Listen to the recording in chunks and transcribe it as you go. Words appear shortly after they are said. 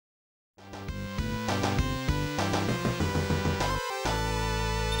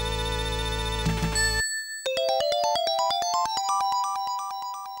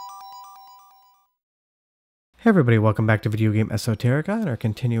Hey everybody, welcome back to Video Game Esoterica and our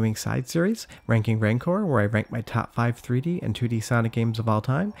continuing side series, Ranking Rancor, where I rank my top 5 3D and 2D Sonic games of all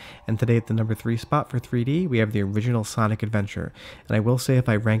time. And today at the number 3 spot for 3D, we have the original Sonic Adventure. And I will say if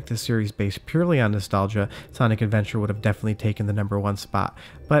I ranked this series based purely on nostalgia, Sonic Adventure would have definitely taken the number 1 spot.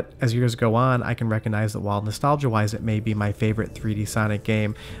 But as years go on, I can recognize that while nostalgia-wise it may be my favorite 3D Sonic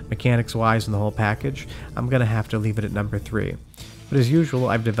game, mechanics-wise and the whole package, I'm going to have to leave it at number 3. But as usual,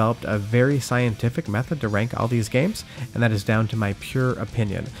 I've developed a very scientific method to rank all these games, and that is down to my pure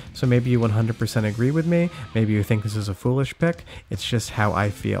opinion. So maybe you 100% agree with me, maybe you think this is a foolish pick, it's just how I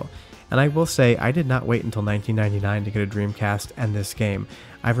feel. And I will say, I did not wait until 1999 to get a Dreamcast and this game.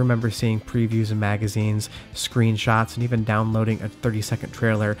 I remember seeing previews in magazines, screenshots, and even downloading a 30-second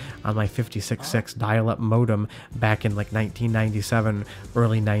trailer on my 56.6 dial-up modem back in like 1997,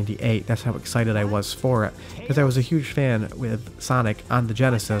 early 98. That's how excited I was for it, because I was a huge fan with Sonic on the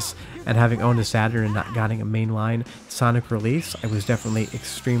Genesis, and having owned a Saturn and not getting a mainline Sonic release, I was definitely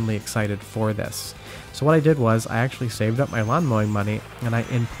extremely excited for this. So what I did was I actually saved up my lawn mowing money and I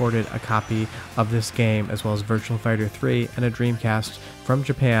imported a copy of this game as well as Virtua Fighter 3 and a Dreamcast from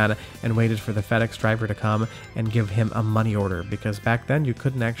Japan and waited for the FedEx driver to come and give him a money order, because back then you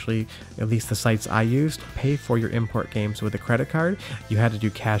couldn't actually, at least the sites I used, pay for your import games with a credit card. You had to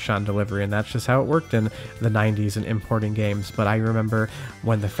do cash on delivery, and that's just how it worked in the 90s in importing games. But I remember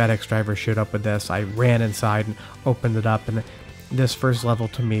when the FedEx driver showed up with this, I ran inside and opened it up, and this first level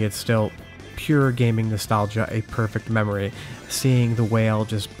to me, it's still pure gaming nostalgia, a perfect memory. Seeing the whale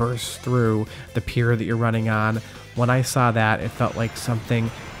just burst through the pier that you're running on, when I saw that, it felt like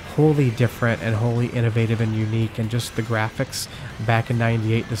something wholly different and wholly innovative and unique, and just the graphics back in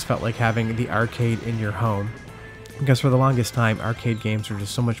 98 just felt like having the arcade in your home. Because for the longest time, arcade games were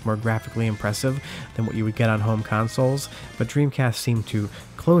just so much more graphically impressive than what you would get on home consoles, but Dreamcast seemed to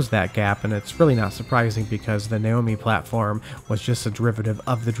close that gap, and it's really not surprising because the Naomi platform was just a derivative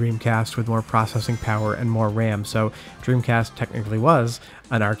of the Dreamcast with more processing power and more RAM, so Dreamcast technically was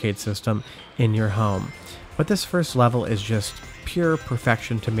an arcade system in your home. But this first level is just pure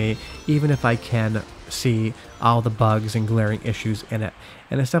perfection to me, even if I can see all the bugs and glaring issues in it.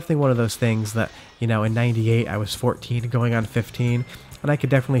 And it's definitely one of those things that, you know, in 98 I was 14 going on 15, and I could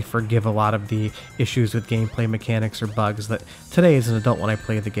definitely forgive a lot of the issues with gameplay mechanics or bugs that today as an adult when I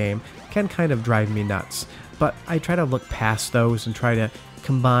play the game can kind of drive me nuts. But I try to look past those and try to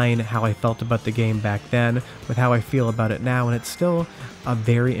combine how I felt about the game back then with how I feel about it now, and it's still a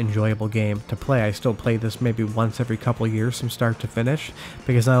very enjoyable game to play. I still play this maybe once every couple years from start to finish,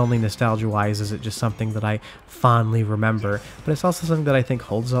 because not only nostalgia-wise is it just something that I fondly remember, but it's also something that I think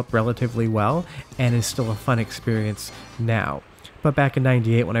holds up relatively well and is still a fun experience now. But back in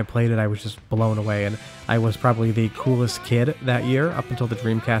 98 when I played it, I was just blown away, and I was probably the coolest kid that year up until the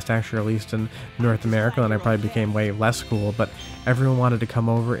Dreamcast actually released in North America, and I probably became way less cool, but everyone wanted to come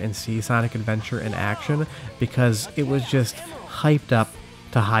over and see Sonic Adventure in action because it was just hyped up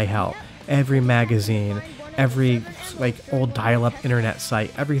to high hell. Every magazine, every like old dial-up internet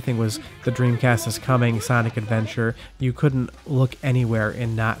site, everything was the Dreamcast is coming, Sonic Adventure. You couldn't look anywhere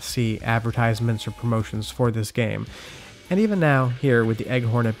and not see advertisements or promotions for this game. And even now, here with the Egg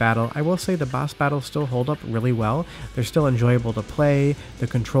Hornet battle, I will say the boss battles still hold up really well. They're still enjoyable to play, the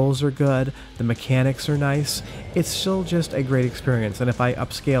controls are good, the mechanics are nice. It's still just a great experience, and if I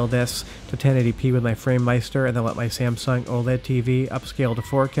upscale this to 1080p with my FrameMeister and then let my Samsung OLED TV upscale to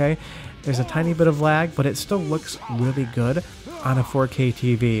 4K, there's a tiny bit of lag, but it still looks really good on a 4K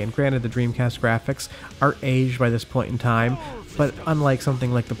TV. And granted, the Dreamcast graphics are aged by this point in time, but unlike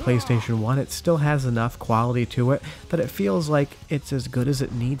something like the PlayStation 1, it still has enough quality to it that it feels like it's as good as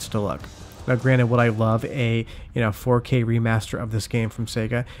it needs to look. Now granted, would I love a 4K remaster of this game from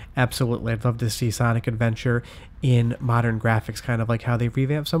Sega? Absolutely. I'd love to see Sonic Adventure in modern graphics, kind of like how they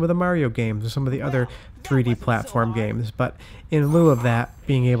revamped some of the Mario games or some of the other 3D platform games. But in lieu of that,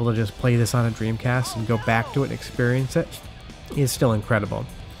 being able to just play this on a Dreamcast and go back to it and experience it is still incredible.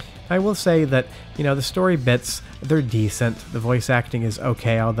 I will say that, the story bits, they're decent. The voice acting is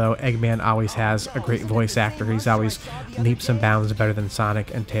okay, although Eggman always has a great voice actor. He's always leaps and bounds better than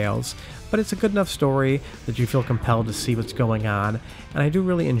Sonic and Tails. But it's a good enough story that you feel compelled to see what's going on, and I do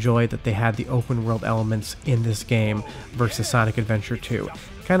really enjoy that they had the open world elements in this game versus Sonic Adventure 2.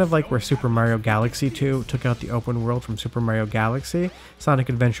 Kind of like where Super Mario Galaxy 2 took out the open world from Super Mario Galaxy, Sonic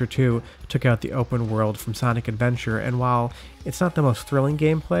Adventure 2 took out the open world from Sonic Adventure, and while it's not the most thrilling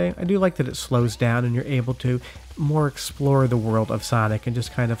gameplay, I do like that it slows down and you're able to more explore the world of Sonic and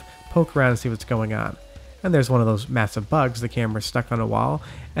just kind of poke around and see what's going on. And there's one of those massive bugs, the camera's stuck on a wall,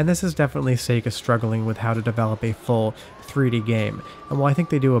 and this is definitely Sega struggling with how to develop a full 3D game. And while I think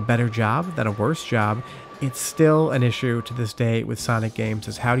they do a better job than a worse job, it's still an issue to this day with Sonic games,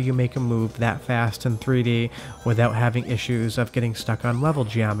 is how do you make a move that fast in 3D without having issues of getting stuck on level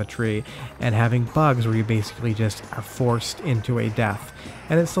geometry and having bugs where you basically just are forced into a death.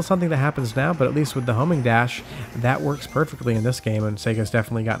 And it's still something that happens now, but at least with the homing dash, that works perfectly in this game, and Sega's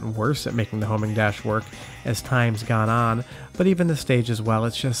definitely gotten worse at making the homing dash work as time's gone on. But even this stage as well,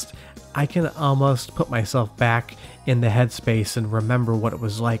 it's just, I can almost put myself back in the headspace and remember what it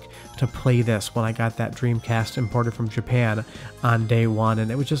was like to play this when I got that Dreamcast imported from Japan on day one,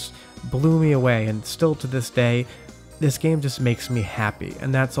 and it was just blew me away. And still to this day, this game just makes me happy,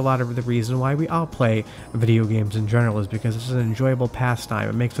 and that's a lot of the reason why we all play video games in general, is because it's an enjoyable pastime.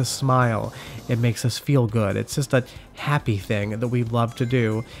 It makes us smile, it makes us feel good. It's just a happy thing that we love to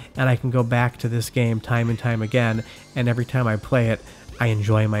do, and I can go back to this game time and time again, and every time I play it, I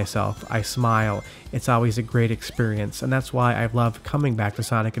enjoy myself, I smile. It's always a great experience, and that's why I love coming back to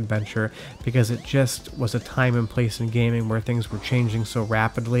Sonic Adventure, because it just was a time and place in gaming where things were changing so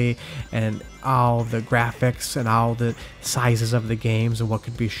rapidly, and all the graphics and all the sizes of the games and what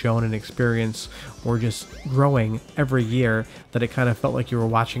could be shown and experienced were just growing every year, that it kind of felt like you were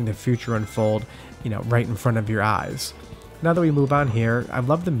watching the future unfold, right in front of your eyes. Now that we move on here, I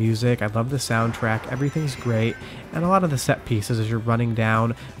love the music, I love the soundtrack, everything's great, and a lot of the set pieces as you're running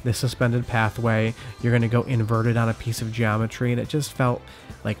down this suspended pathway, you're going to go inverted on a piece of geometry, and it just felt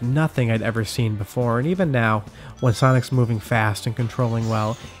like nothing I'd ever seen before. And even now, when Sonic's moving fast and controlling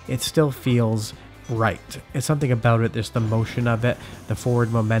well, it still feels right. It's something about it, there's the motion of it, the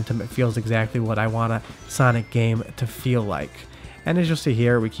forward momentum, it feels exactly what I want a Sonic game to feel like. And as you'll see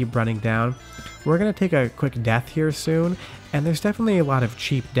here, we keep running down. We're going to take a quick death here soon, and there's definitely a lot of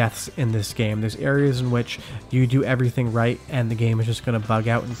cheap deaths in this game. There's areas in which you do everything right and the game is just going to bug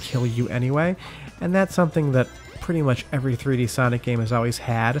out and kill you anyway, and that's something that pretty much every 3D Sonic game has always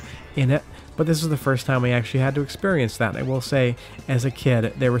had in it, but this is the first time we actually had to experience that. And I will say, as a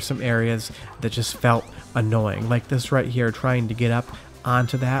kid, there were some areas that just felt annoying, like this right here, trying to get up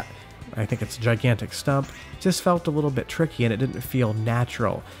onto that. I think it's a gigantic stump, just felt a little bit tricky and it didn't feel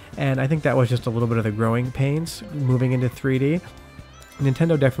natural. And I think that was just a little bit of the growing pains moving into 3D.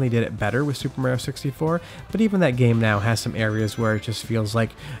 Nintendo definitely did it better with Super Mario 64, but even that game now has some areas where it just feels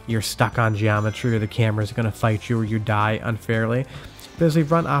like you're stuck on geometry, or the camera's going to fight you, or you die unfairly. But as we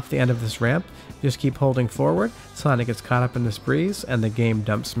run off the end of this ramp, just keep holding forward, Sonic gets caught up in this breeze, and the game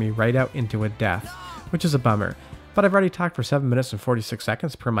dumps me right out into a death, which is a bummer. But I've already talked for 7 minutes and 46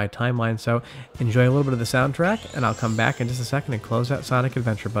 seconds per my timeline, so enjoy a little bit of the soundtrack, and I'll come back in just a second and close out Sonic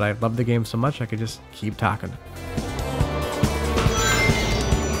Adventure. But I love the game so much I could just keep talking.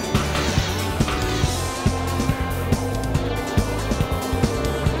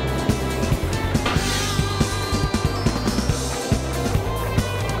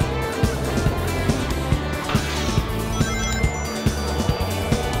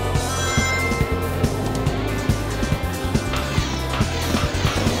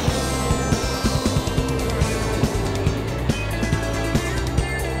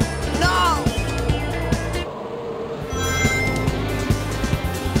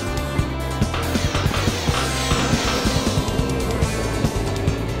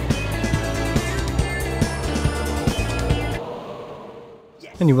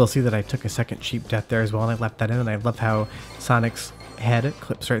 And you will see that I took a second cheap death there as well, and I left that in, and I love how Sonic's head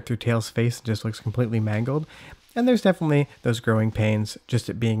clips right through Tails' face and just looks completely mangled. And there's definitely those growing pains just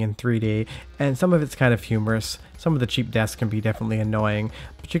it being in 3D, and some of it's kind of humorous. Some of the cheap deaths can be definitely annoying,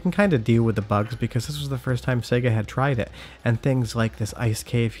 but you can kind of deal with the bugs because this was the first time Sega had tried it. And things like this ice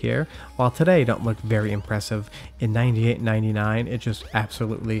cave here, while today don't look very impressive, in 98 and 99 it just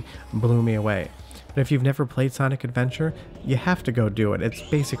absolutely blew me away. But if you've never played Sonic Adventure, you have to go do it. It's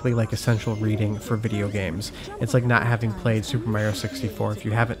basically like essential reading for video games. It's like not having played Super Mario 64. If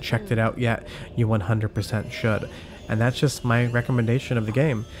you haven't checked it out yet, you 100% should. And that's just my recommendation of the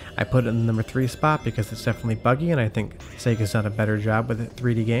game. I put it in the number 3 spot because it's definitely buggy, and I think Sega's done a better job with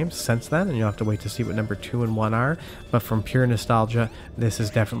 3D games since then, and you'll have to wait to see what number 2 and 1 are. But from pure nostalgia, this is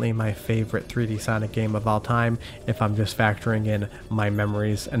definitely my favorite 3D Sonic game of all time, if I'm just factoring in my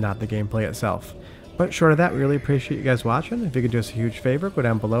memories and not the gameplay itself. But short of that, we really appreciate you guys watching. If you could do us a huge favor, go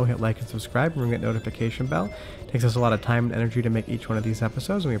down below, hit like and subscribe, and ring that notification bell. It takes us a lot of time and energy to make each one of these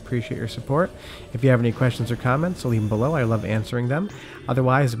episodes, and we appreciate your support. If you have any questions or comments, leave them below. I love answering them.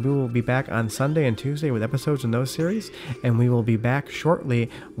 Otherwise, we will be back on Sunday and Tuesday with episodes in those series, and we will be back shortly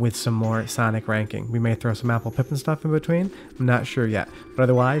with some more Sonic ranking. We may throw some Apple Pippin stuff in between. I'm not sure yet. But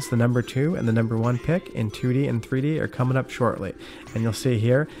otherwise, the number 2 and the number 1 pick in 2D and 3D are coming up shortly. And you'll see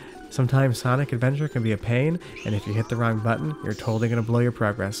here, sometimes Sonic Adventure can be a pain, and if you hit the wrong button, you're totally going to blow your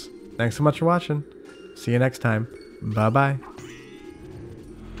progress. Thanks so much for watching. See you next time. Bye bye.